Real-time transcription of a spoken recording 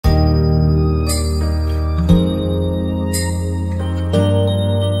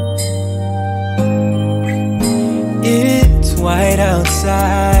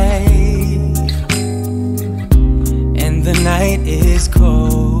outside and the night is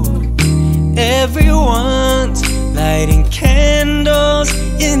cold. Everyone's lighting candles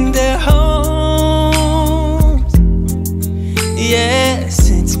in their homes.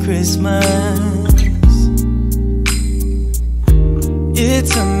 Yes, it's Christmas.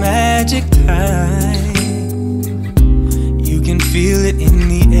 It's a magic time. You can feel it in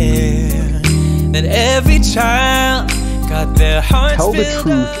the air, that every child got their hearts Tell the filled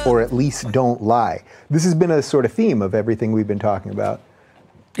truth, up. or at least don't lie. This has been a sort of theme of everything we've been talking about.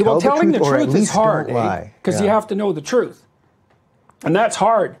 Well, telling the or at truth is least hard, don't lie. because Yeah. you have to know the truth. And that's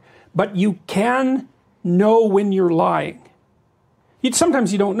hard. But you can know when you're lying.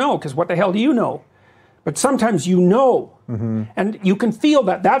 Sometimes you don't know, because what the hell do you know? But sometimes you know. And you can feel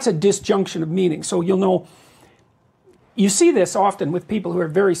that. That's a disjunction of meaning. So you'll know. You see this often with people who are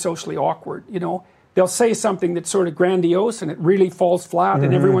very socially awkward, you know. They'll say something that's sort of grandiose and it really falls flat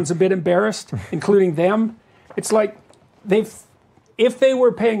and everyone's a bit embarrassed, including them. It's like if they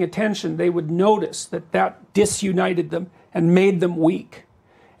were paying attention, they would notice that that disunited them and made them weak.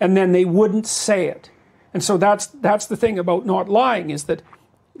 And then they wouldn't say it. And so that's the thing about not lying, is that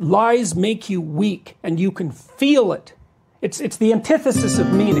lies make you weak and you can feel it. It's the antithesis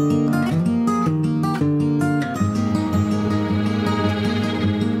of meaning.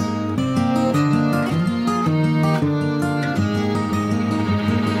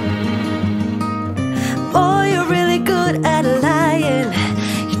 Boy, you're really good at lying.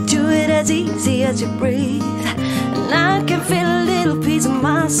 You do it as easy as you breathe. And I can feel a little piece of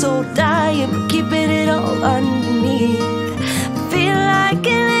my soul dying, but keeping it all underneath. Feel like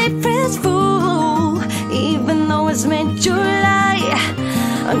an April's fool, even though it's mid-July.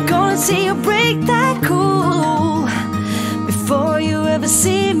 I'm gonna see you break that cool before you ever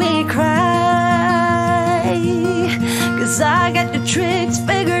see me cry. 'Cause I got the tricks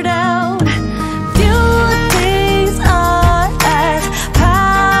figured out. Few things are as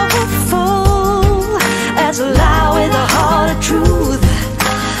powerful as a lie with a heart of truth.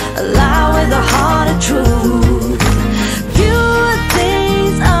 A lie with a heart of truth. Few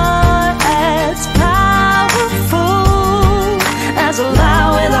things are as powerful as a lie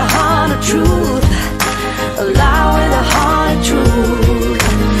with a heart of truth. A lie with a heart of truth.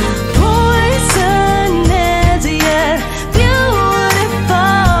 Poison is yet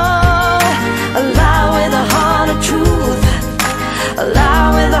beautiful. A lie with a heart of truth. A lie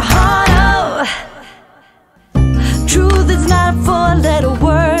with a heart of truth. Is not a four-letter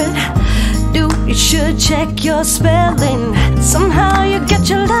word. Dude, you should check your spelling. Somehow you get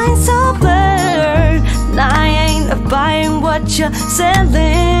your lines so blurred. And I ain't buying what you're selling.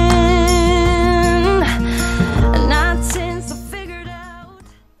 Not since I figured out.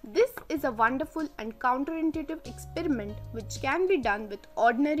 This is a wonderful and counterintuitive experiment which can be done with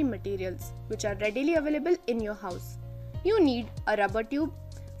ordinary materials which are readily available in your house. You need a rubber tube,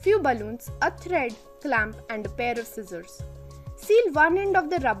 few balloons, a thread, clamp and a pair of scissors. Seal one end of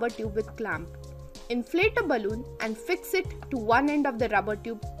the rubber tube with clamp. Inflate a balloon and fix it to one end of the rubber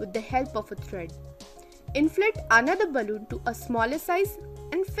tube with the help of a thread. Inflate another balloon to a smaller size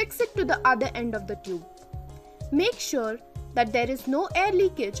and fix it to the other end of the tube. Make sure that there is no air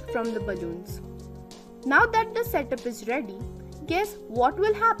leakage from the balloons. Now that the setup is ready, guess what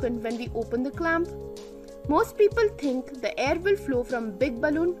will happen when we open the clamp? Most people think the air will flow from big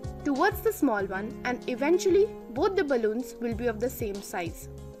balloon towards the small one, and eventually both the balloons will be of the same size.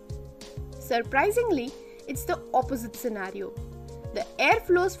 Surprisingly, it's the opposite scenario. The air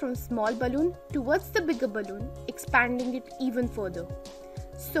flows from small balloon towards the bigger balloon, expanding it even further.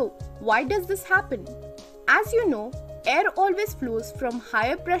 So, why does this happen? As you know, air always flows from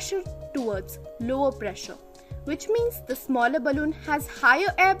higher pressure towards lower pressure, which means the smaller balloon has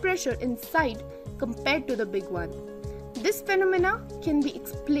higher air pressure inside compared to the big one. This phenomena can be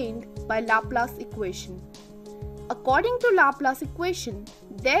explained by Laplace equation. According to Laplace equation,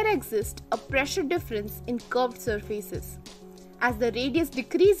 there exists a pressure difference in curved surfaces. As the radius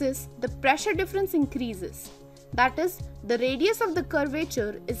decreases, the pressure difference increases. That is, the radius of the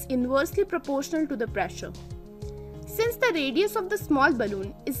curvature is inversely proportional to the pressure. Since the radius of the small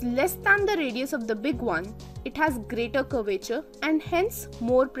balloon is less than the radius of the big one, it has greater curvature and hence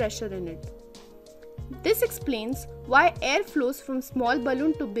more pressure in it. This explains why air flows from small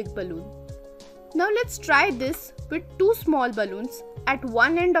balloon to big balloon. Now let's try this with two small balloons at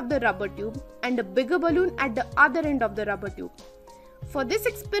one end of the rubber tube and a bigger balloon at the other end of the rubber tube. For this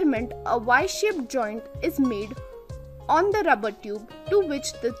experiment, a Y-shaped joint is made on the rubber tube to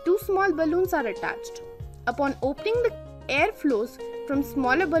which the two small balloons are attached. Upon opening, the air flows from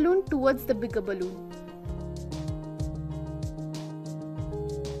smaller balloon towards the bigger balloon.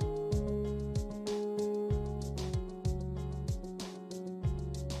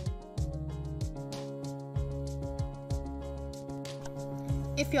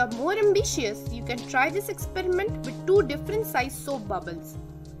 If you are more ambitious, you can try this experiment with 2 different size soap bubbles.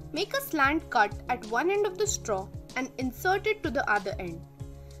 Make a slant cut at one end of the straw and insert it to the other end.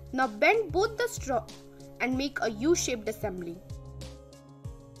 Now bend both the straw and make a U-shaped assembly.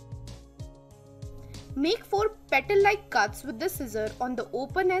 Make 4 petal-like cuts with the scissor on the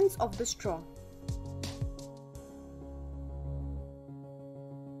open ends of the straw.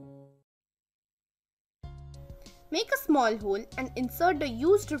 Make a small hole and insert the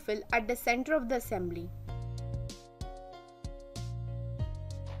used refill at the center of the assembly.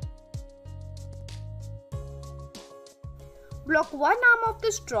 Block one arm of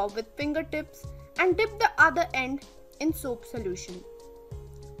the straw with fingertips and dip the other end in soap solution.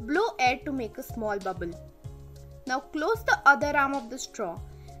 Blow air to make a small bubble. Now close the other arm of the straw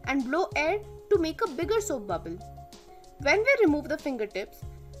and blow air to make a bigger soap bubble. When we remove the fingertips,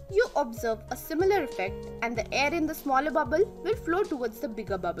 you observe a similar effect and the air in the smaller bubble will flow towards the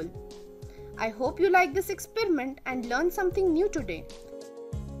bigger bubble. I hope you like this experiment and learned something new today.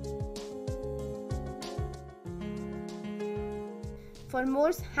 For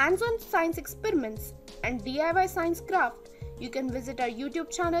more hands-on science experiments and DIY science craft, you can visit our YouTube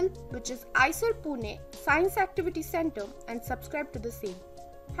channel, which is ISER Pune Science Activity Center, and subscribe to the same.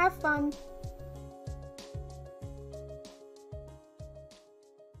 Have fun!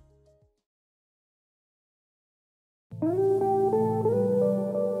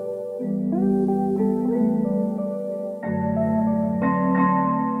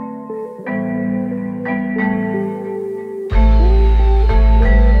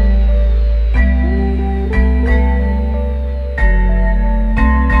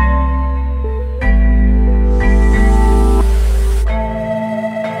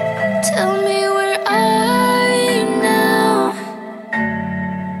 Tell me, where are you now?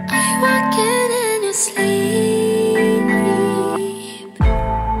 Are you walking in your sleep?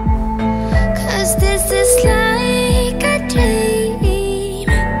 'Cause this is like a dream,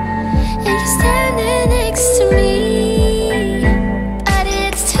 and you're standing next to me. But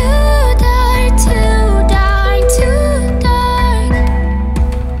it's too dark, too dark, too dark.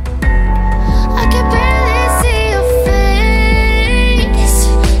 I can barely see your face.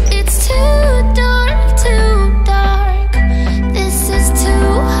 It's too dark, too dark. This is too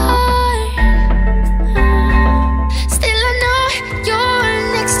hard. Still I know you're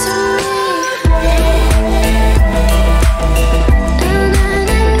next to me. Na, na,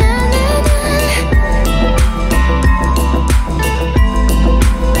 na, na, na, na.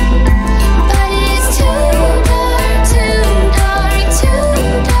 But it's too dark, too dark, too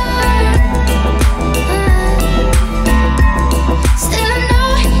dark. Still I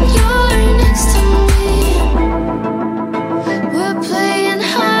know you're next to me. We're playing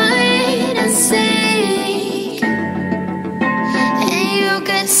hide and seek, and you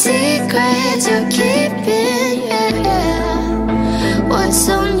got secrets you're keeping, yeah. What's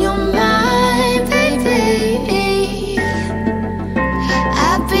on your mind, baby?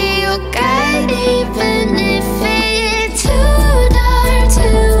 I'll be your guide even if it's too dark,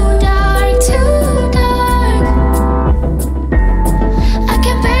 too dark, too dark. I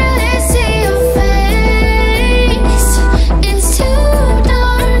can barely see your face. It's too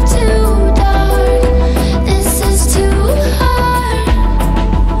dark, too dark. This is too hard.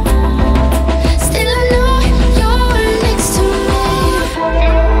 Still I know you're next to me.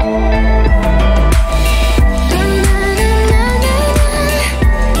 Na, na, na, na, na.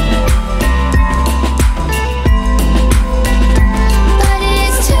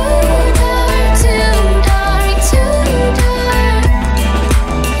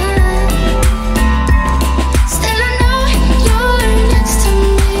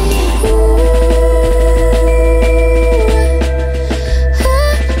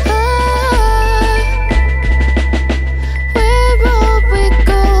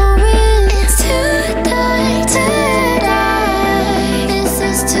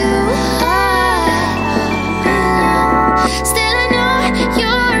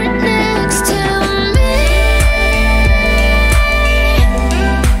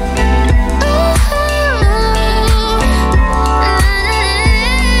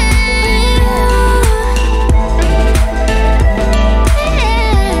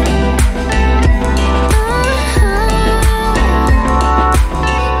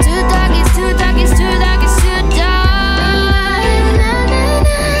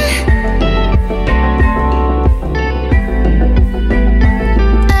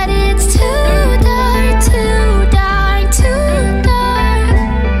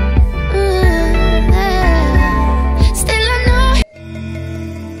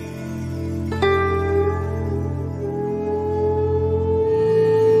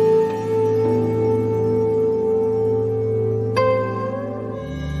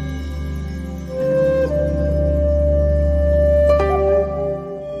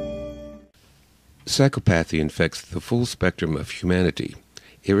 Psychopathy infects the full spectrum of humanity,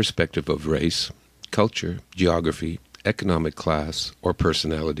 irrespective of race, culture, geography, economic class, or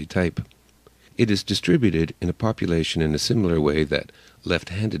personality type. It is distributed in a population in a similar way that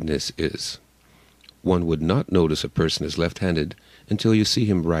left-handedness is. One would not notice a person is left-handed until you see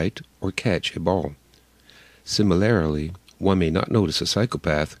him write or catch a ball. Similarly, one may not notice a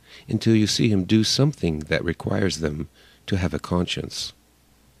psychopath until you see him do something that requires them to have a conscience.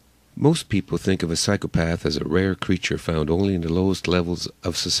 Most people think of a psychopath as a rare creature found only in the lowest levels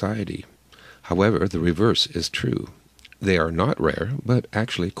of society. However, the reverse is true. They are not rare, but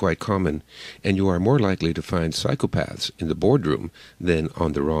actually quite common, and you are more likely to find psychopaths in the boardroom than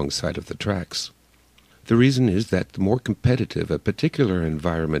on the wrong side of the tracks. The reason is that the more competitive a particular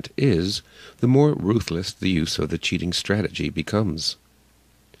environment is, the more ruthless the use of the cheating strategy becomes.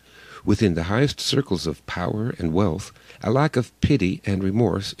 Within the highest circles of power and wealth, a lack of pity and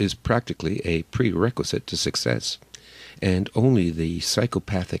remorse is practically a prerequisite to success, and only the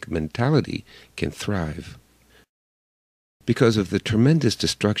psychopathic mentality can thrive. Because of the tremendous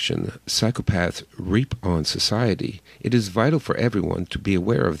destruction psychopaths reap on society, it is vital for everyone to be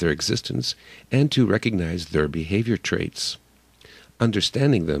aware of their existence and to recognize their behavior traits.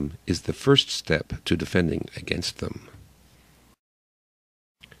 Understanding them is the first step to defending against them.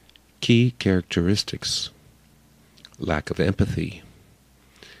 Key characteristics. Lack of empathy.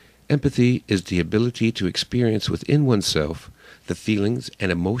 Empathy is the ability to experience within oneself the feelings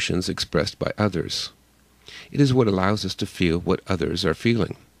and emotions expressed by others. It is what allows us to feel what others are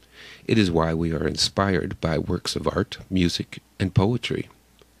feeling. It is why we are inspired by works of art, music, and poetry.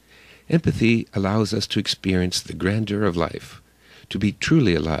 Empathy allows us to experience the grandeur of life, to be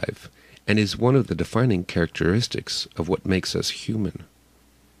truly alive, and is one of the defining characteristics of what makes us human.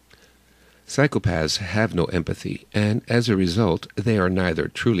 Psychopaths have no empathy, and as a result, they are neither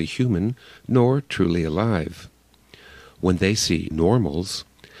truly human nor truly alive. When they see normals,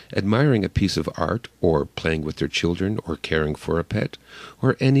 admiring a piece of art, or playing with their children, or caring for a pet,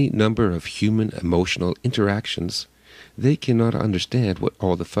 or any number of human emotional interactions, they cannot understand what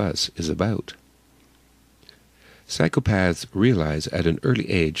all the fuss is about. Psychopaths realize at an early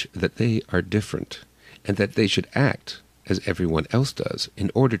age that they are different, and that they should act as everyone else does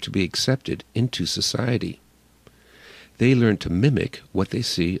in order to be accepted into society. They learn to mimic what they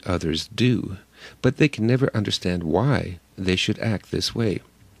see others do, but they can never understand why they should act this way.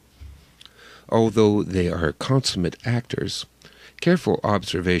 Although they are consummate actors, careful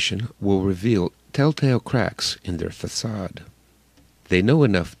observation will reveal telltale cracks in their facade. They know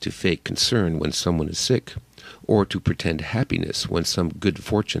enough to fake concern when someone is sick, or to pretend happiness when some good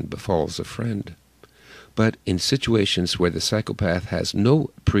fortune befalls a friend. But in situations where the psychopath has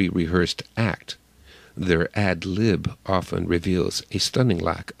no pre-rehearsed act, their ad lib often reveals a stunning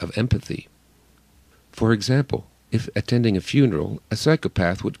lack of empathy. For example, if attending a funeral, a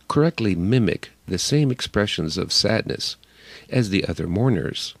psychopath would correctly mimic the same expressions of sadness as the other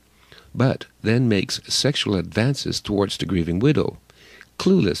mourners, but then makes sexual advances towards the grieving widow,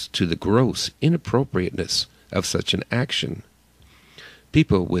 clueless to the gross inappropriateness of such an action.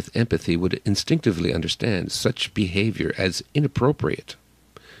 People with empathy would instinctively understand such behavior as inappropriate.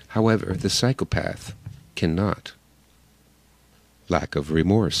 However, the psychopath cannot. Lack of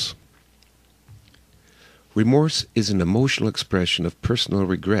remorse. Remorse is an emotional expression of personal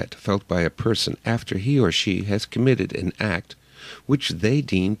regret felt by a person after he or she has committed an act which they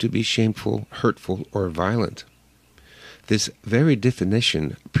deem to be shameful, hurtful, or violent. This very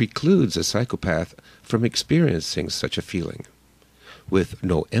definition precludes a psychopath from experiencing such a feeling. With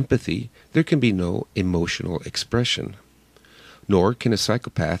no empathy, there can be no emotional expression. Nor can a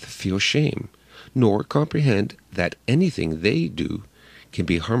psychopath feel shame, nor comprehend that anything they do can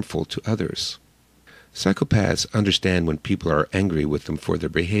be harmful to others. Psychopaths understand when people are angry with them for their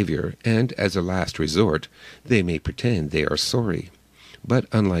behavior, and as a last resort, they may pretend they are sorry. But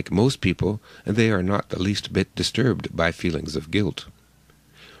unlike most people, they are not the least bit disturbed by feelings of guilt.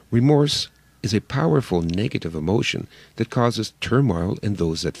 Remorse is a powerful negative emotion that causes turmoil in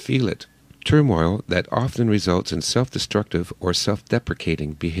those that feel it, turmoil that often results in self-destructive or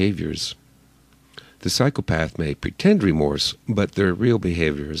self-deprecating behaviors. The psychopath may pretend remorse, but their real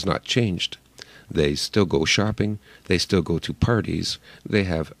behavior has not changed. They still go shopping, they still go to parties, they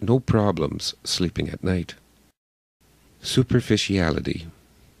have no problems sleeping at night. Superficiality.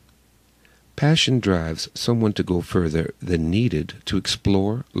 Passion drives someone to go further than needed to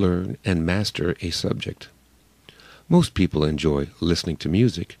explore, learn, and master a subject. Most people enjoy listening to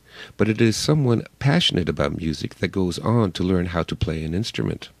music, but it is someone passionate about music that goes on to learn how to play an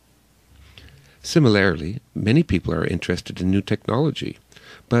instrument. Similarly, many people are interested in new technology,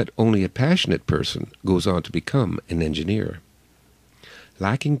 but only a passionate person goes on to become an engineer.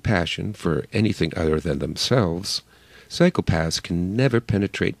 Lacking passion for anything other than themselves, psychopaths can never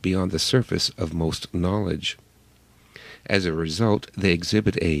penetrate beyond the surface of most knowledge. As a result, they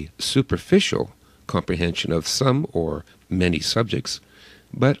exhibit a superficial comprehension of some or many subjects,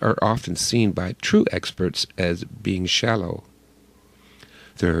 but are often seen by true experts as being shallow.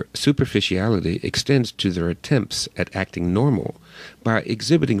 Their superficiality extends to their attempts at acting normal by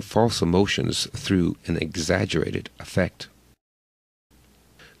exhibiting false emotions through an exaggerated effect.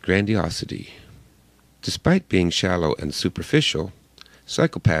 Grandiosity. Despite being shallow and superficial,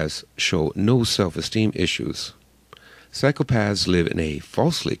 psychopaths show no self-esteem issues. Psychopaths live in a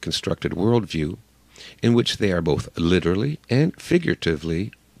falsely constructed worldview in which they are both literally and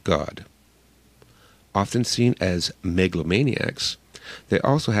figuratively God. Often seen as megalomaniacs, they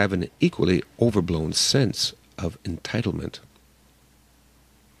also have an equally overblown sense of entitlement.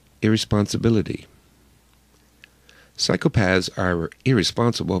 Irresponsibility. Psychopaths are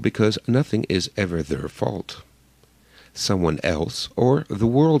irresponsible because nothing is ever their fault. Someone else, or the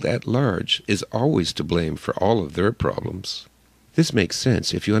world at large, is always to blame for all of their problems. This makes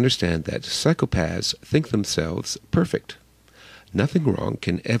sense if you understand that psychopaths think themselves perfect. Nothing wrong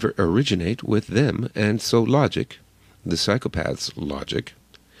can ever originate with them, and so logic, the psychopath's logic,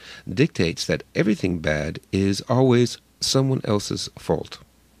 dictates that everything bad is always someone else's fault.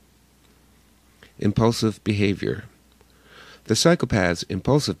 Impulsive behavior. The psychopath's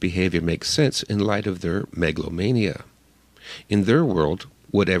impulsive behavior makes sense in light of their megalomania. In their world,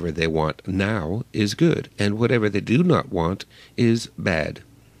 whatever they want now is good, and whatever they do not want is bad.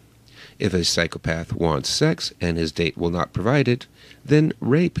 If a psychopath wants sex and his date will not provide it, then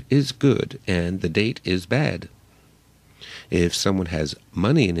rape is good and the date is bad. If someone has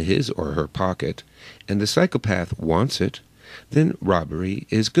money in his or her pocket and the psychopath wants it, then robbery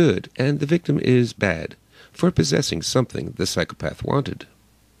is good and the victim is bad for possessing something the psychopath wanted.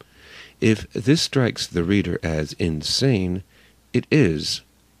 If this strikes the reader as insane, it is.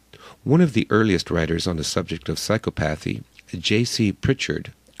 One of the earliest writers on the subject of psychopathy, J.C.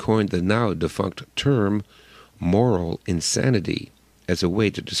 Pritchard, coined the now-defunct term moral insanity as a way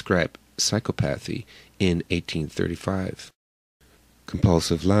to describe psychopathy in 1835.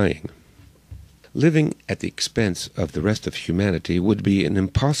 Compulsive lying. Living at the expense of the rest of humanity would be an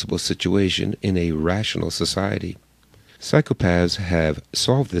impossible situation in a rational society. Psychopaths have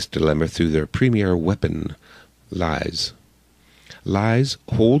solved this dilemma through their premier weapon, lies. Lies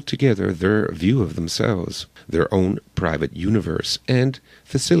hold together their view of themselves, their own private universe, and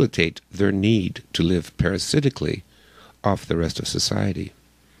facilitate their need to live parasitically off the rest of society.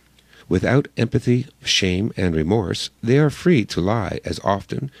 Without empathy, shame, and remorse, they are free to lie as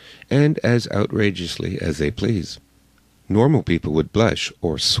often and as outrageously as they please. Normal people would blush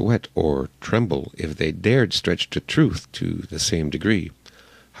or sweat or tremble if they dared stretch the truth to the same degree.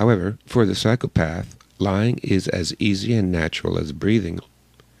 However, for the psychopath, lying is as easy and natural as breathing.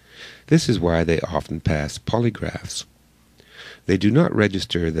 This is why they often pass polygraphs. They do not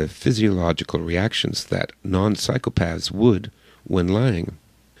register the physiological reactions that non-psychopaths would when lying.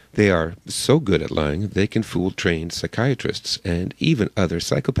 They are so good at lying they can fool trained psychiatrists and even other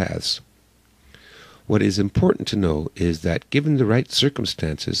psychopaths. What is important to know is that given the right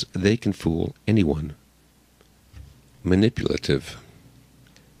circumstances, they can fool anyone. Manipulative.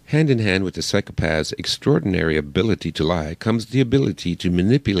 Hand in hand with the psychopath's extraordinary ability to lie comes the ability to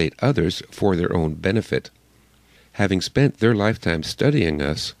manipulate others for their own benefit. Having spent their lifetime studying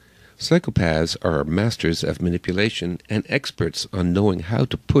us, psychopaths are masters of manipulation and experts on knowing how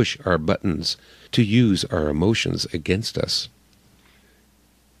to push our buttons to use our emotions against us.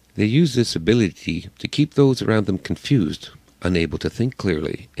 They use this ability to keep those around them confused, unable to think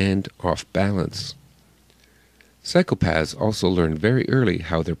clearly, and off balance. Psychopaths also learn very early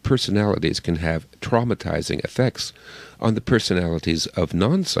how their personalities can have traumatizing effects on the personalities of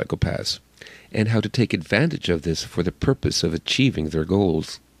non-psychopaths, and how to take advantage of this for the purpose of achieving their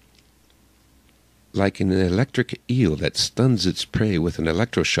goals. Like an electric eel that stuns its prey with an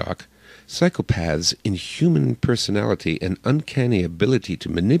electroshock, psychopaths' inhuman personality and uncanny ability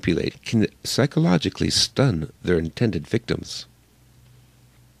to manipulate can psychologically stun their intended victims.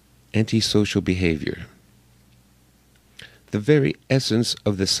 Antisocial behavior. The very essence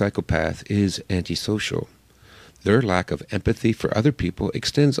of the psychopath is antisocial. Their lack of empathy for other people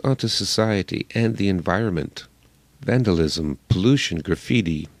extends onto society and the environment. Vandalism, pollution,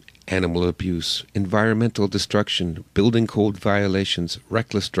 graffiti, animal abuse, environmental destruction, building code violations,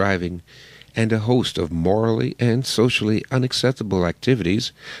 reckless driving, and a host of morally and socially unacceptable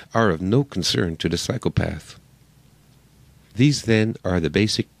activities are of no concern to the psychopath. These then are the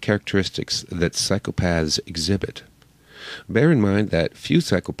basic characteristics that psychopaths exhibit. Bear in mind that few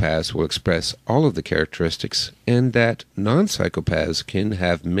psychopaths will express all of the characteristics, and that non-psychopaths can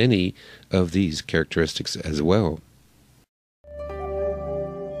have many of these characteristics as well.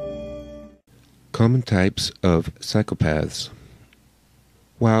 Common types of psychopaths.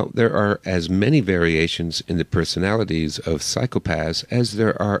 While there are as many variations in the personalities of psychopaths as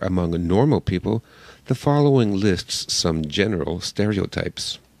there are among normal people, the following lists some general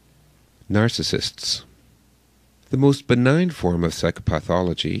stereotypes. Narcissists. The most benign form of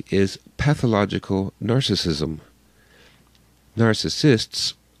psychopathology is pathological narcissism.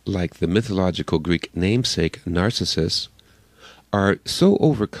 Narcissists, like the mythological Greek namesake Narcissus, are so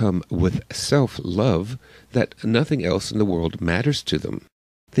overcome with self-love that nothing else in the world matters to them.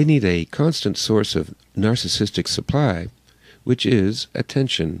 They need a constant source of narcissistic supply, which is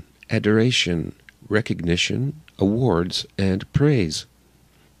attention, adoration, recognition, awards, and praise.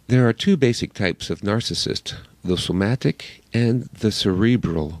 There are two basic types of narcissist, the somatic and the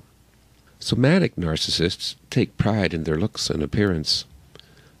cerebral. Somatic narcissists take pride in their looks and appearance.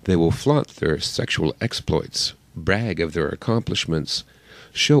 They will flaunt their sexual exploits, brag of their accomplishments,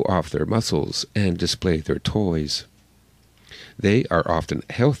 show off their muscles, and display their toys. They are often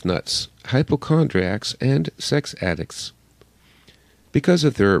health nuts, hypochondriacs, and sex addicts. Because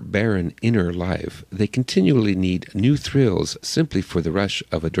of their barren inner life, they continually need new thrills simply for the rush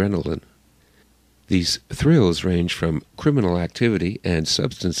of adrenaline. These thrills range from criminal activity and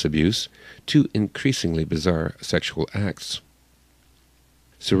substance abuse to increasingly bizarre sexual acts.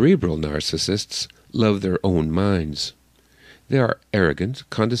 Cerebral narcissists love their own minds. They are arrogant,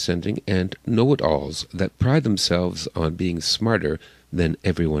 condescending, and know-it-alls that pride themselves on being smarter than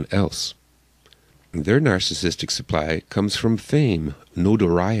everyone else. Their narcissistic supply comes from fame,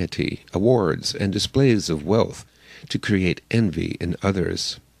 notoriety, awards, and displays of wealth to create envy in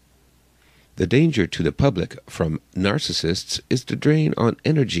others. The danger to the public from narcissists is the drain on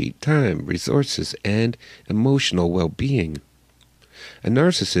energy, time, resources, and emotional well-being. A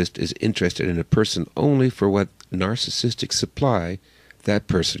narcissist is interested in a person only for what narcissistic supply that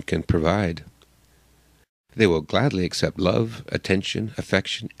person can provide. They will gladly accept love, attention,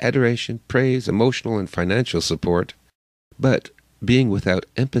 affection, adoration, praise, emotional and financial support, but being without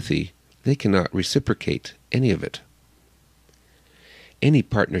empathy, they cannot reciprocate any of it. Any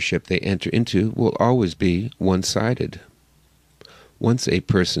partnership they enter into will always be one-sided. Once a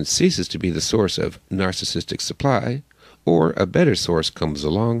person ceases to be the source of narcissistic supply, or a better source comes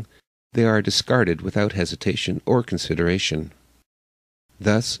along, they are discarded without hesitation or consideration.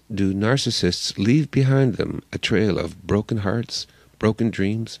 Thus do narcissists leave behind them a trail of broken hearts, broken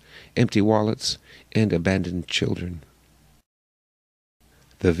dreams, empty wallets, and abandoned children.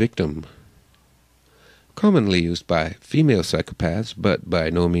 The victim. Commonly used by female psychopaths, but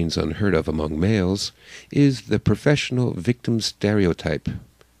by no means unheard of among males, is the professional victim stereotype.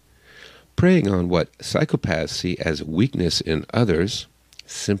 Preying on what psychopaths see as weakness in others,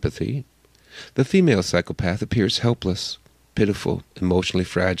 sympathy, the female psychopath appears helpless, pitiful, emotionally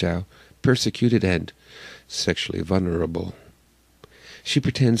fragile, persecuted, and sexually vulnerable. She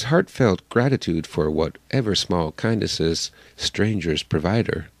pretends heartfelt gratitude for whatever small kindnesses strangers provide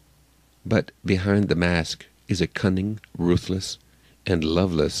her. But behind the mask is a cunning, ruthless, and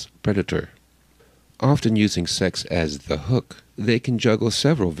loveless predator. Often using sex as the hook, they can juggle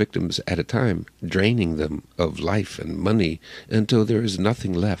several victims at a time, draining them of life and money until there is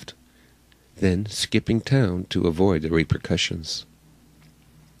nothing left, then skipping town to avoid the repercussions.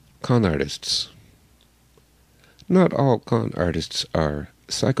 Con artists. Not all con artists are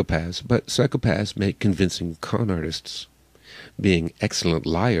psychopaths, but psychopaths make convincing con artists. Being excellent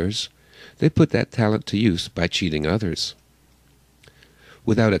liars, they put that talent to use by cheating others.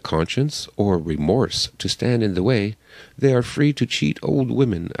 Without a conscience or remorse to stand in the way, they are free to cheat old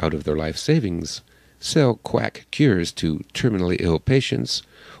women out of their life savings, sell quack cures to terminally ill patients,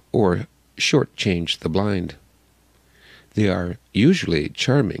 or shortchange the blind. They are usually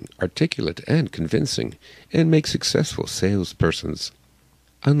charming, articulate, and convincing, and make successful salespersons.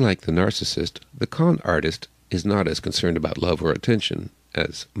 Unlike the narcissist, the con artist is not as concerned about love or attention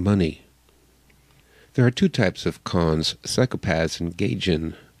as money. There are two types of cons psychopaths engage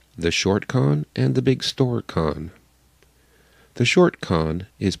in, the short con and the big store con. The short con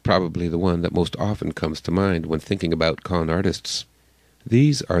is probably the one that most often comes to mind when thinking about con artists.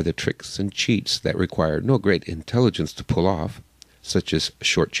 These are the tricks and cheats that require no great intelligence to pull off, such as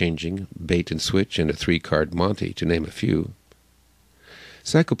shortchanging, bait and switch, and a 3-card Monte, to name a few.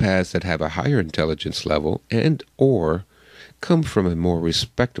 Psychopaths that have a higher intelligence level and or come from a more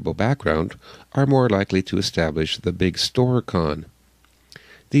respectable background are more likely to establish the big store con.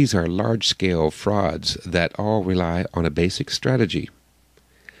 These are large-scale frauds that all rely on a basic strategy.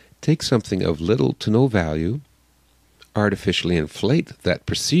 Take something of little to no value, artificially inflate that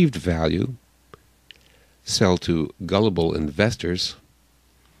perceived value, sell to gullible investors,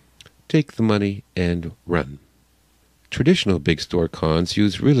 take the money and run. Traditional big store cons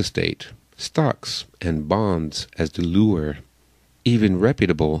use real estate, stocks, and bonds as the lure. Even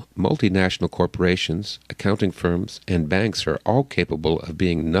reputable multinational corporations, accounting firms, and banks are all capable of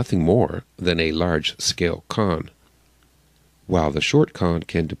being nothing more than a large-scale con. While the short con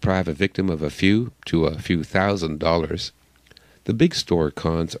can deprive a victim of a few to a few $1,000s, the big store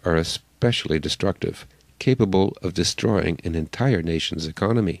cons are especially destructive, capable of destroying an entire nation's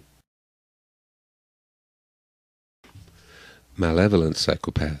economy. Malevolent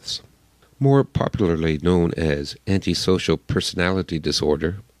psychopaths, more popularly known as antisocial personality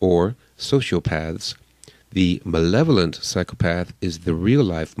disorder or sociopaths. The malevolent psychopath is the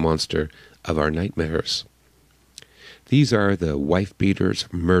real-life monster of our nightmares. These are the wife-beaters,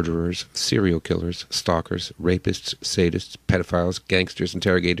 murderers, serial killers, stalkers, rapists, sadists, pedophiles, gangsters,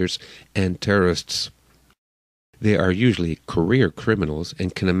 interrogators, and terrorists. They are usually career criminals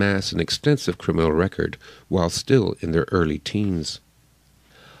and can amass an extensive criminal record while still in their early teens.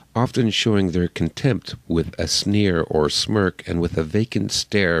 Often showing their contempt with a sneer or smirk and with a vacant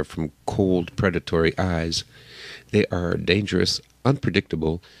stare from cold, predatory eyes, they are dangerous,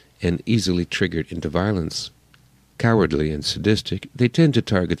 unpredictable, and easily triggered into violence. Cowardly and sadistic, they tend to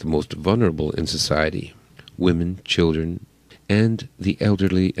target the most vulnerable in society, women, children, and the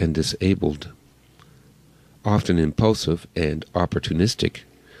elderly and disabled. Often impulsive and opportunistic,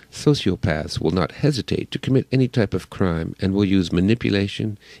 sociopaths will not hesitate to commit any type of crime and will use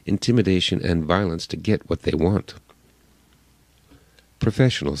manipulation, intimidation, and violence to get what they want.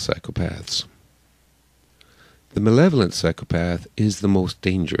 Professional psychopaths. The malevolent psychopath is the most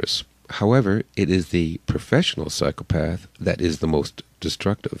dangerous. However, it is the professional psychopath that is the most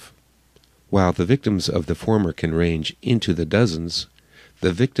destructive. While the victims of the former can range into the dozens,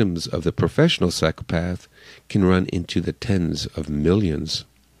 the victims of the professional psychopath can run into the tens of millions.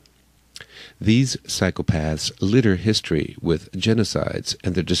 These psychopaths litter history with genocides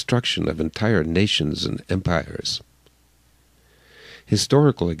and the destruction of entire nations and empires.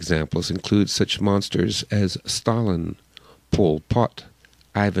 Historical examples include such monsters as Stalin, Pol Pot,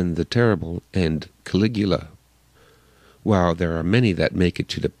 Ivan the Terrible, and Caligula. While there are many that make it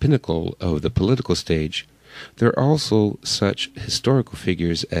to the pinnacle of the political stage, there are also such historical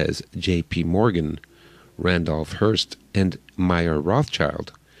figures as J.P. Morgan, Randolph Hearst, and Meyer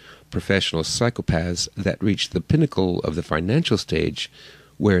Rothschild, professional psychopaths that reach the pinnacle of the financial stage,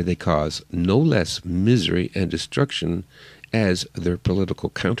 where they cause no less misery and destruction as their political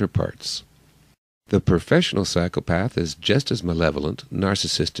counterparts. The professional psychopath is just as malevolent,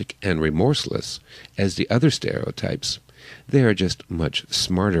 narcissistic, and remorseless as the other stereotypes. They are just much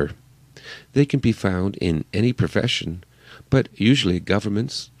smarter. They can be found in any profession, but usually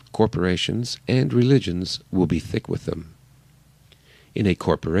governments, corporations, and religions will be thick with them. In a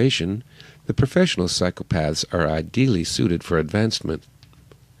corporation, the professional psychopaths are ideally suited for advancement.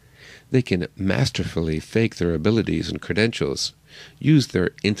 They can masterfully fake their abilities and credentials, use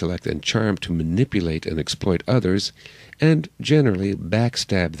their intellect and charm to manipulate and exploit others, and generally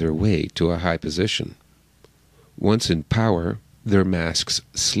backstab their way to a high position. Once in power, their masks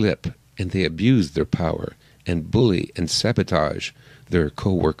slip, and they abuse their power and bully and sabotage their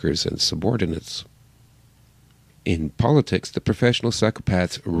co-workers and subordinates. In politics, the professional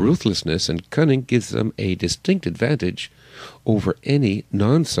psychopath's ruthlessness and cunning gives them a distinct advantage over any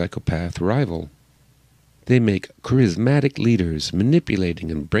non-psychopath rival. They make charismatic leaders, manipulating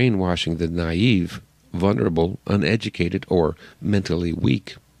and brainwashing the naive, vulnerable, uneducated, or mentally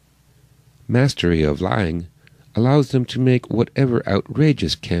weak. Mastery of lying allows them to make whatever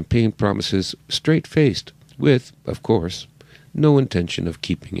outrageous campaign promises straight-faced, with, of course, no intention of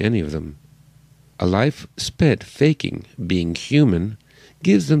keeping any of them. A life spent faking being human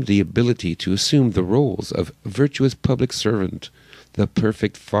gives them the ability to assume the roles of virtuous public servant, the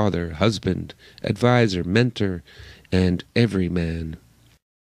perfect father, husband, advisor, mentor, and everyman.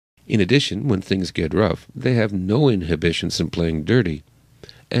 In addition, when things get rough, they have no inhibitions in playing dirty,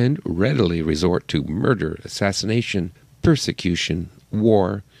 and readily resort to murder, assassination, persecution,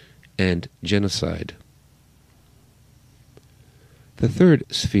 war, and genocide. The third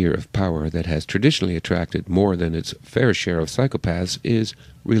sphere of power that has traditionally attracted more than its fair share of psychopaths is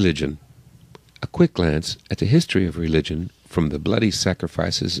religion. A quick glance at the history of religion, from the bloody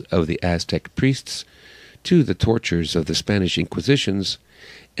sacrifices of the Aztec priests to the tortures of the Spanish Inquisitions,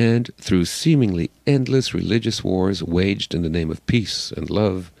 and through seemingly endless religious wars waged in the name of peace and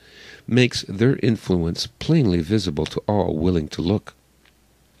love, makes their influence plainly visible to all willing to look.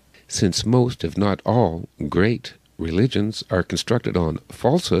 Since most, if not all, great religions are constructed on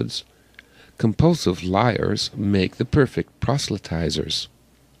falsehoods, compulsive liars make the perfect proselytizers.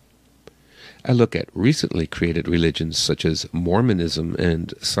 A look at recently created religions such as Mormonism and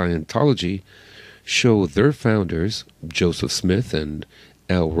Scientology show their founders, Joseph Smith and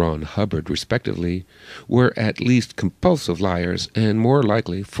L. Ron Hubbard respectively, were at least compulsive liars and more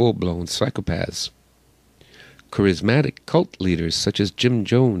likely full-blown psychopaths. Charismatic cult leaders such as Jim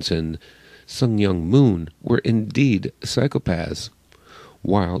Jones and Sun Myung Moon were indeed psychopaths,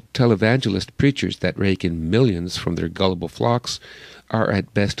 while televangelist preachers that rake in millions from their gullible flocks are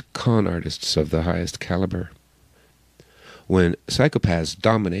at best con artists of the highest caliber. When psychopaths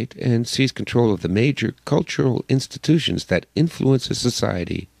dominate and seize control of the major cultural institutions that influence a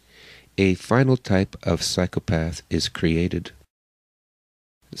society, a final type of psychopath is created.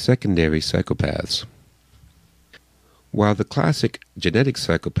 Secondary psychopaths. While the classic genetic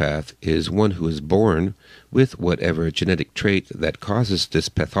psychopath is one who is born with whatever genetic trait that causes this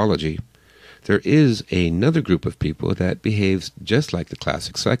pathology, there is another group of people that behaves just like the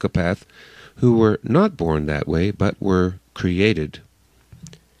classic psychopath, who were not born that way but were created.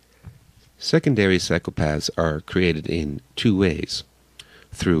 Secondary psychopaths are created in two ways: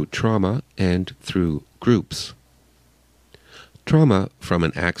 through trauma and through groups. Trauma from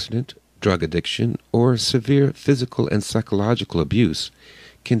an accident, drug addiction, or severe physical and psychological abuse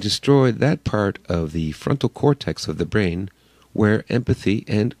can destroy that part of the frontal cortex of the brain where empathy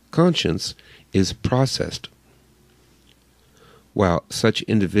and conscience is processed. While such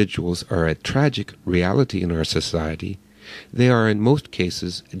individuals are a tragic reality in our society, they are in most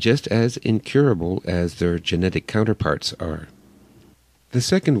cases just as incurable as their genetic counterparts are. The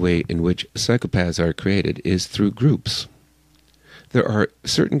second way in which psychopaths are created is through groups. There are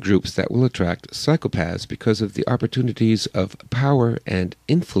certain groups that will attract psychopaths because of the opportunities of power and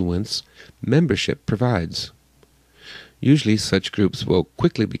influence membership provides. Usually such groups will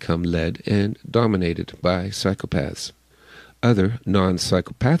quickly become led and dominated by psychopaths. Other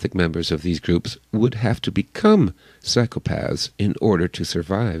non-psychopathic members of these groups would have to become psychopaths in order to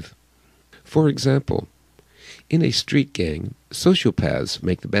survive. For example, in a street gang, sociopaths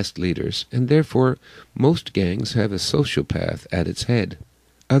make the best leaders, and therefore most gangs have a sociopath at its head.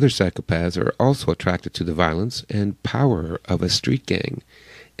 Other psychopaths are also attracted to the violence and power of a street gang,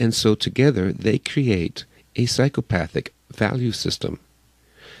 and so together they create a psychopathic value system.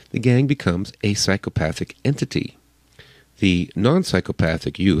 The gang becomes a psychopathic entity. The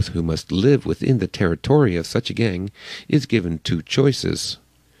non-psychopathic youth who must live within the territory of such a gang is given two choices: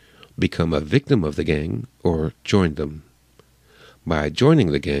 become a victim of the gang or join them. By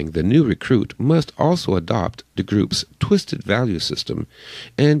joining the gang, the new recruit must also adopt the group's twisted value system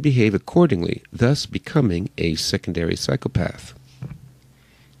and behave accordingly, thus becoming a secondary psychopath.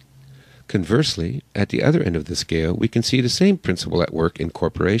 Conversely, at the other end of the scale, we can see the same principle at work in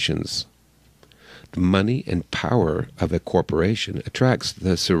corporations. The money and power of a corporation attracts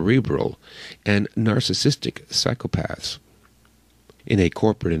the cerebral and narcissistic psychopaths. In a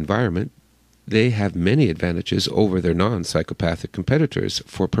corporate environment, they have many advantages over their non-psychopathic competitors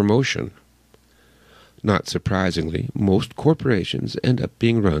for promotion. Not surprisingly, most corporations end up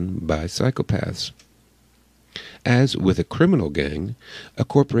being run by psychopaths. As with a criminal gang, a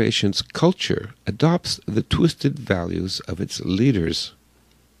corporation's culture adopts the twisted values of its leaders.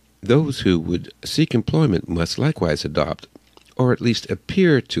 Those who would seek employment must likewise adopt, or at least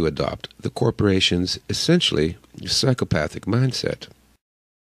appear to adopt, the corporation's essentially psychopathic mindset.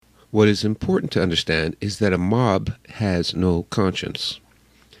 What is important to understand is that a mob has no conscience.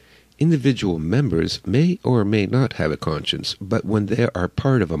 Individual members may or may not have a conscience, but when they are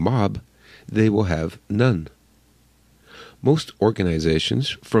part of a mob, they will have none. Most organizations,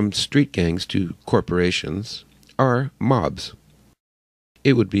 from street gangs to corporations, are mobs.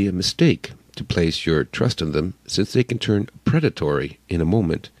 It would be a mistake to place your trust in them, since they can turn predatory in a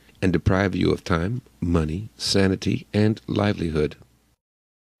moment and deprive you of time, money, sanity, and livelihood.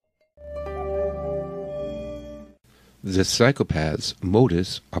 The psychopath's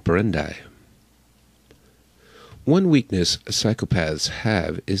modus operandi. One weakness psychopaths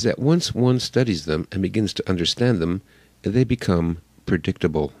have is that once one studies them and begins to understand them, they become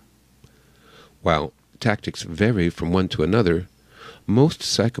predictable. While tactics vary from one to another, most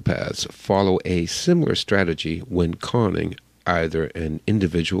psychopaths follow a similar strategy when conning either an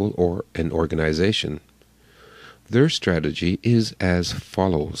individual or an organization. Their strategy is as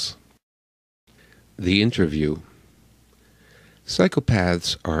follows. The interview.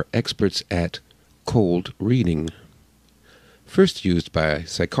 Psychopaths are experts at cold reading. First used by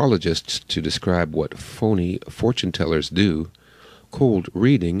psychologists to describe what phony fortune tellers do, cold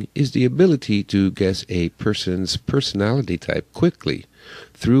reading is the ability to guess a person's personality type quickly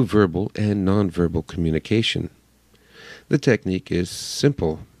through verbal and nonverbal communication. The technique is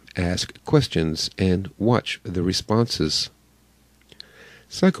simple. Ask questions and watch the responses.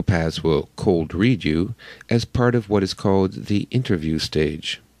 Psychopaths will cold read you as part of what is called the interview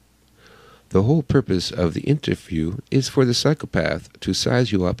stage. The whole purpose of the interview is for the psychopath to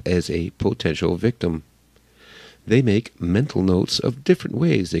size you up as a potential victim. They make mental notes of different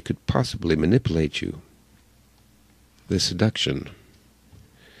ways they could possibly manipulate you. The seduction.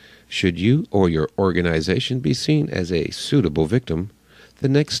 Should you or your organization be seen as a suitable victim, the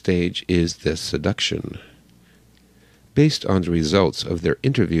next stage is the seduction. Based on the results of their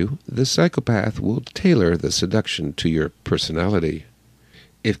interview, the psychopath will tailor the seduction to your personality.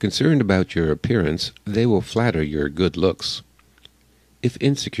 If concerned about your appearance, they will flatter your good looks. If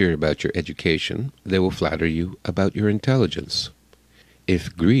insecure about your education, they will flatter you about your intelligence.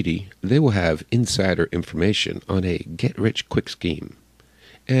 If greedy, they will have insider information on a get-rich-quick scheme.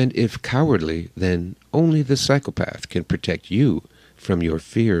 And if cowardly, then only the psychopath can protect you from your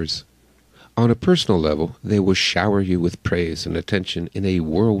fears. On a personal level, they will shower you with praise and attention in a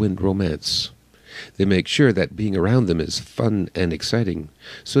whirlwind romance. They make sure that being around them is fun and exciting,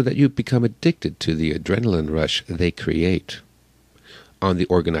 so that you become addicted to the adrenaline rush they create. On the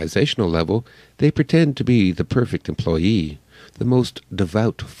organizational level, they pretend to be the perfect employee, the most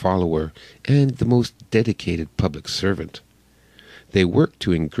devout follower, and the most dedicated public servant. They work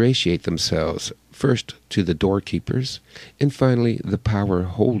to ingratiate themselves first to the doorkeepers, and finally the power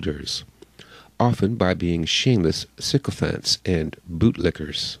holders, often by being shameless sycophants and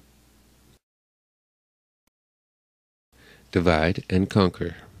bootlickers. Divide and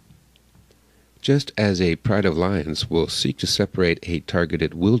conquer. Just as a pride of lions will seek to separate a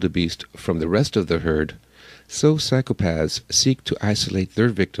targeted wildebeest from the rest of the herd, so psychopaths seek to isolate their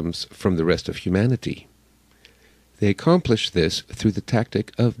victims from the rest of humanity. They accomplish this through the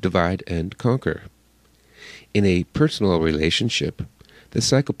tactic of divide and conquer. In a personal relationship, the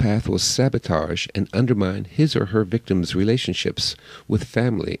psychopath will sabotage and undermine his or her victim's relationships with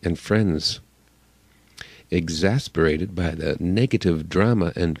family and friends. Exasperated by the negative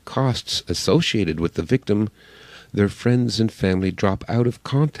drama and costs associated with the victim, their friends and family drop out of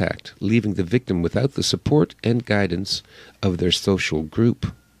contact, leaving the victim without the support and guidance of their social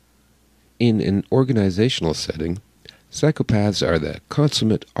group. In an organizational setting, psychopaths are the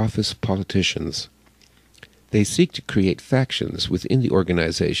consummate office politicians. They seek to create factions within the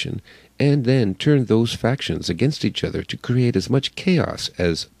organization and then turn those factions against each other to create as much chaos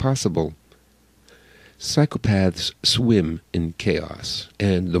as possible. Psychopaths swim in chaos,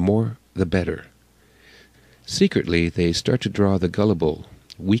 and the more, the better. Secretly, they start to draw the gullible,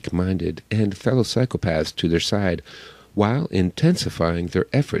 weak-minded, and fellow psychopaths to their side, while intensifying their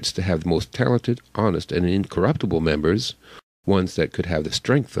efforts to have the most talented, honest, and incorruptible members, ones that could have the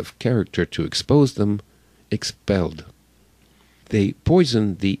strength of character to expose them, expelled. They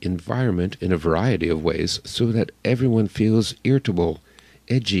poison the environment in a variety of ways so that everyone feels irritable,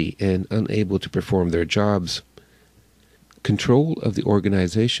 edgy, and unable to perform their jobs. Control of the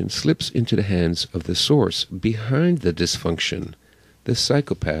organization slips into the hands of the source behind the dysfunction, the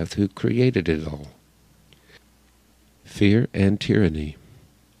psychopath who created it all. Fear and tyranny.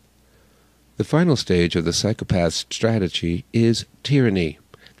 The final stage of the psychopath's strategy is tyranny,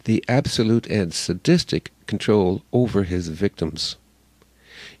 the absolute and sadistic control over his victims.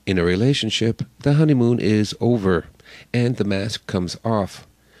 In a relationship, the honeymoon is over, and the mask comes off.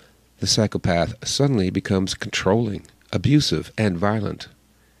 The psychopath suddenly becomes controlling, abusive, and violent.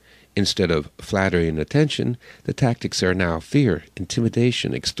 Instead of flattery and attention, the tactics are now fear,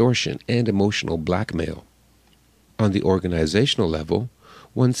 intimidation, extortion, and emotional blackmail. On the organizational level,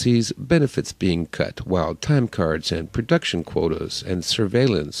 one sees benefits being cut while time cards and production quotas and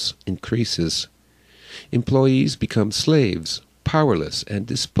surveillance increases. Employees become slaves, powerless and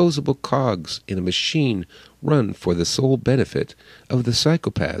disposable cogs in a machine run for the sole benefit of the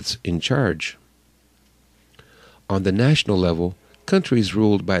psychopaths in charge. On the national level, countries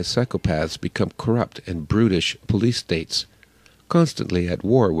ruled by psychopaths become corrupt and brutish police states, constantly at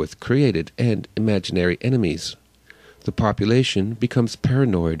war with created and imaginary enemies. The population becomes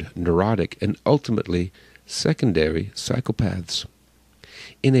paranoid, neurotic, and ultimately secondary psychopaths.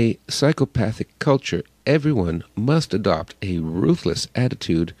 In a psychopathic culture, everyone must adopt a ruthless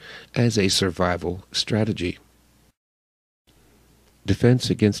attitude as a survival strategy.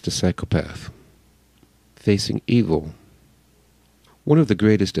 Defense against a psychopath. facing evil. One of the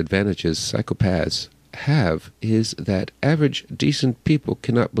greatest advantages psychopaths have is that average decent people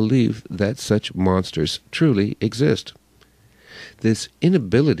cannot believe that such monsters truly exist. This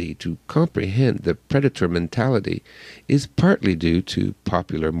inability to comprehend the predator mentality is partly due to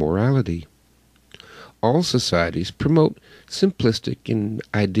popular morality. All societies promote simplistic and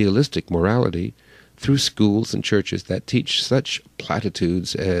idealistic morality through schools and churches that teach such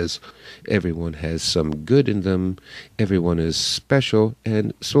platitudes as everyone has some good in them, everyone is special,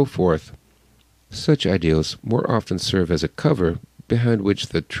 and so forth. Such ideals more often serve as a cover behind which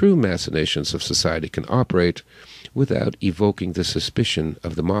the true machinations of society can operate without evoking the suspicion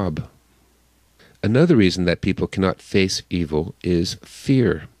of the mob. Another reason that people cannot face evil is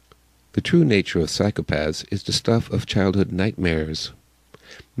fear. The true nature of psychopaths is the stuff of childhood nightmares.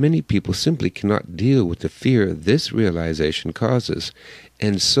 Many people simply cannot deal with the fear this realization causes,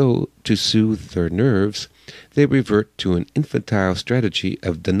 and so, to soothe their nerves, they revert to an infantile strategy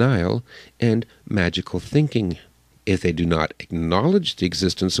of denial and magical thinking. If they do not acknowledge the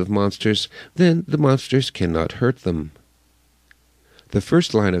existence of monsters, then the monsters cannot hurt them. The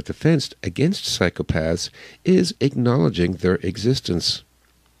first line of defense against psychopaths is acknowledging their existence.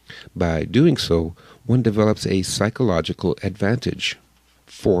 By doing so, one develops a psychological advantage.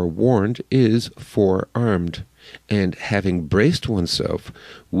 Forewarned is forearmed, and having braced oneself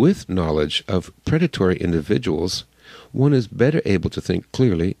with knowledge of predatory individuals, one is better able to think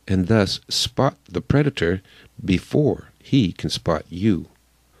clearly and thus spot the predator before he can spot you.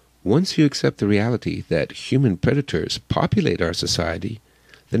 Once you accept the reality that human predators populate our society,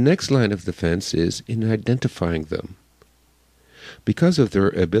 the next line of defense is in identifying them. Because of their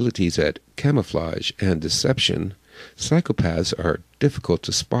abilities at camouflage and deception, psychopaths are difficult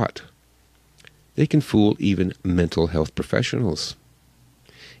to spot. They can fool even mental health professionals.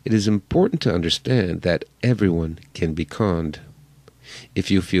 It is important to understand that everyone can be conned.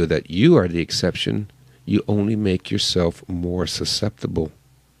 If you feel that you are the exception, you only make yourself more susceptible.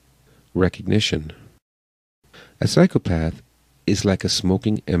 Recognition. A psychopath is like a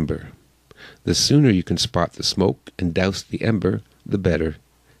smoking ember. The sooner you can spot the smoke and douse the ember, the better,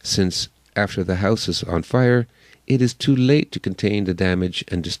 since after the house is on fire, it is too late to contain the damage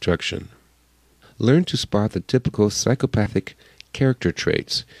and destruction. Learn to spot the typical psychopathic character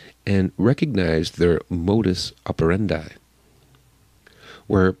traits and recognize their modus operandi.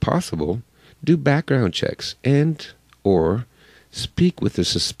 Where possible, do background checks and/or speak with the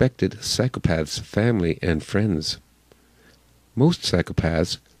suspected psychopath's family and friends. Most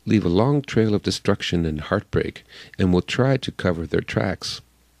psychopaths leave a long trail of destruction and heartbreak and will try to cover their tracks.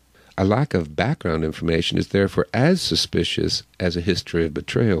 A lack of background information is therefore as suspicious as a history of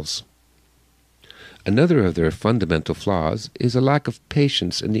betrayals. Another of their fundamental flaws is a lack of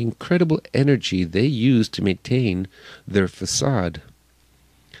patience and the incredible energy they use to maintain their facade.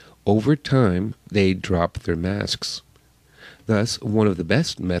 Over time, they drop their masks. Thus, one of the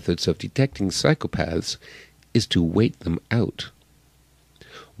best methods of detecting psychopaths is to wait them out.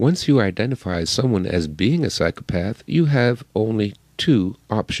 Once you identify someone as being a psychopath, you have only two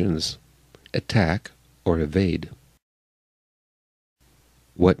options: attack or evade.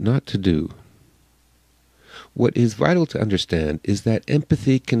 What not to do. What is vital to understand is that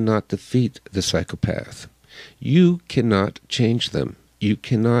empathy cannot defeat the psychopath. You cannot change them. You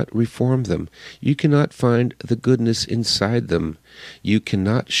cannot reform them. You cannot find the goodness inside them. You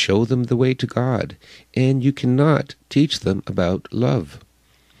cannot show them the way to God. And you cannot teach them about love.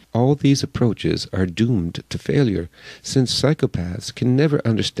 All these approaches are doomed to failure, since psychopaths can never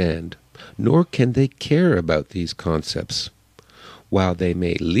understand, nor can they care about these concepts. While they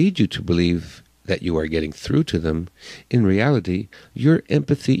may lead you to believe that you are getting through to them, in reality, your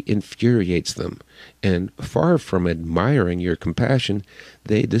empathy infuriates them, and far from admiring your compassion,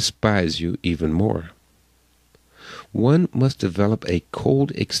 they despise you even more. One must develop a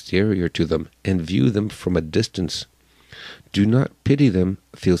cold exterior to them and view them from a distance. Do not pity them,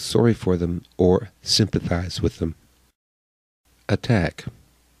 feel sorry for them, or sympathize with them. Attack.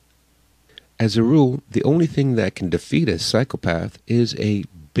 As a rule, the only thing that can defeat a psychopath is a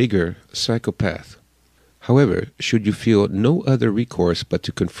bigger psychopath. However, should you feel no other recourse but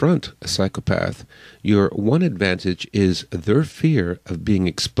to confront a psychopath, your one advantage is their fear of being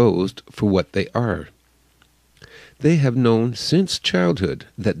exposed for what they are. They have known since childhood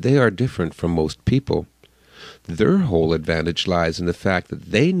that they are different from most people. Their whole advantage lies in the fact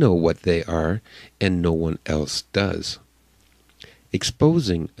that they know what they are and no one else does.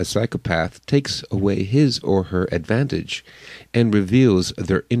 Exposing a psychopath takes away his or her advantage and reveals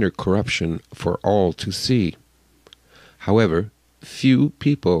their inner corruption for all to see. However, few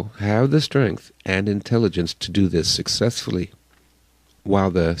people have the strength and intelligence to do this successfully.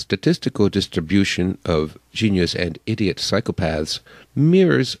 While the statistical distribution of genius and idiot psychopaths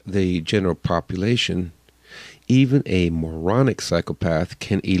mirrors the general population, even a moronic psychopath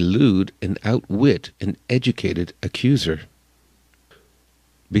can elude and outwit an educated accuser.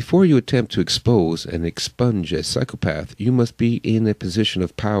 Before you attempt to expose and expunge a psychopath, you must be in a position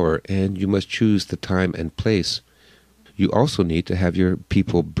of power, and you must choose the time and place. You also need to have your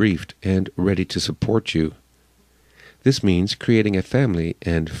people briefed and ready to support you. This means creating a family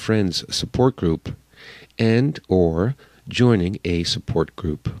and friends support group and/or joining a support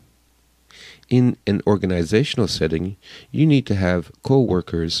group. In an organizational setting, you need to have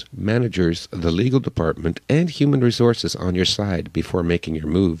co-workers, managers, the legal department, and human resources on your side before making your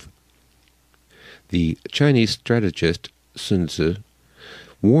move. The Chinese strategist Sun Tzu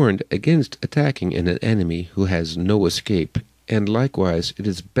warned against attacking an enemy who has no escape, and likewise it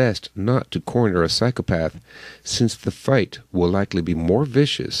is best not to corner a psychopath, since the fight will likely be more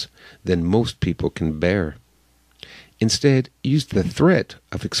vicious than most people can bear. Instead, use the threat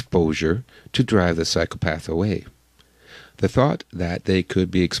of exposure to drive the psychopath away. The thought that they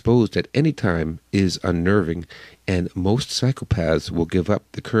could be exposed at any time is unnerving, and most psychopaths will give up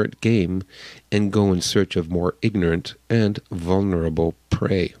the current game and go in search of more ignorant and vulnerable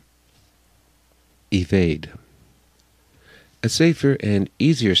prey. Evade. A safer and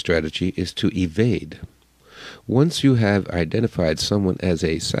easier strategy is to evade. Once you have identified someone as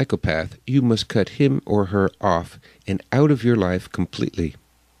a psychopath, you must cut him or her off and out of your life completely.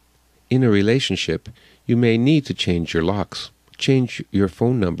 In a relationship, you may need to change your locks, change your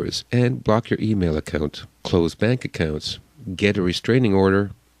phone numbers, and block your email account, close bank accounts, get a restraining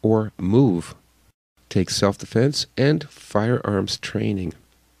order, or move. Take self-defense and firearms training.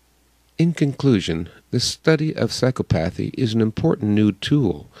 In conclusion, the study of psychopathy is an important new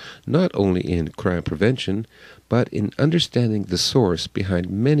tool, not only in crime prevention, but in understanding the source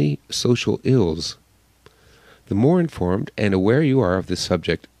behind many social ills. The more informed and aware you are of this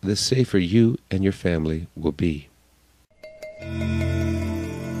subject, the safer you and your family will be.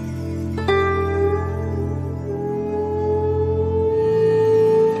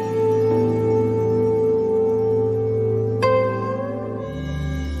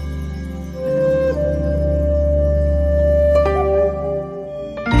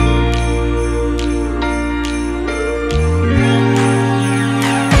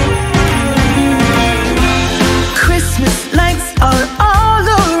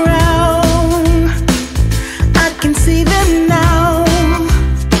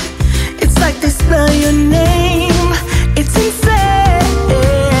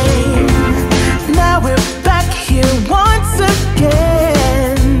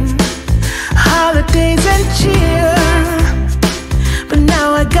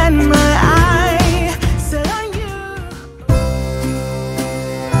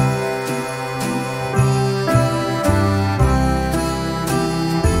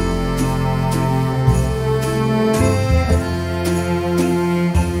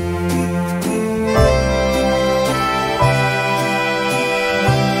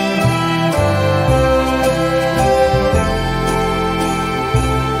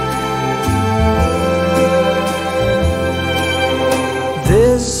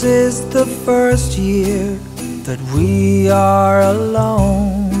 This is the first year that we are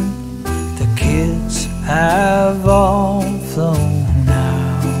alone. The kids have all flown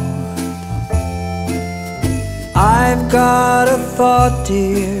out. I've got a thought,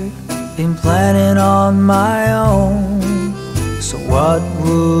 dear, been planning on my own. So what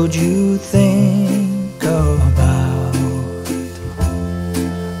would you think about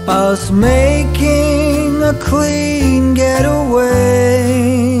us making a clean getaway,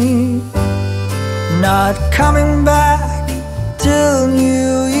 not coming back till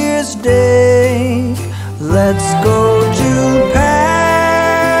New Year's Day? Let's go to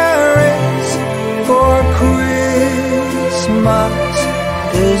Paris for Christmas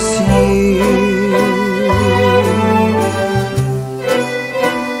this year.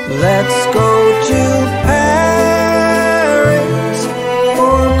 Let's go to Paris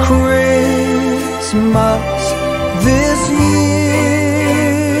for Christmas this year.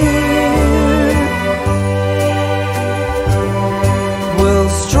 We'll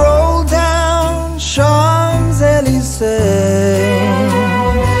stroll down Champs-Élysées,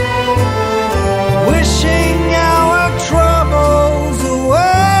 wishing our troubles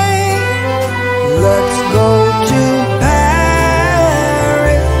away. Let's go to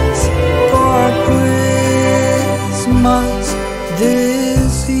Paris for Christmas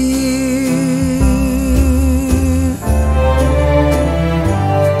this year.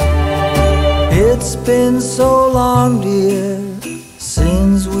 been so long, dear,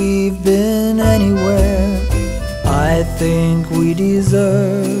 since we've been anywhere. I think we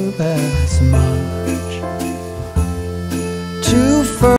deserve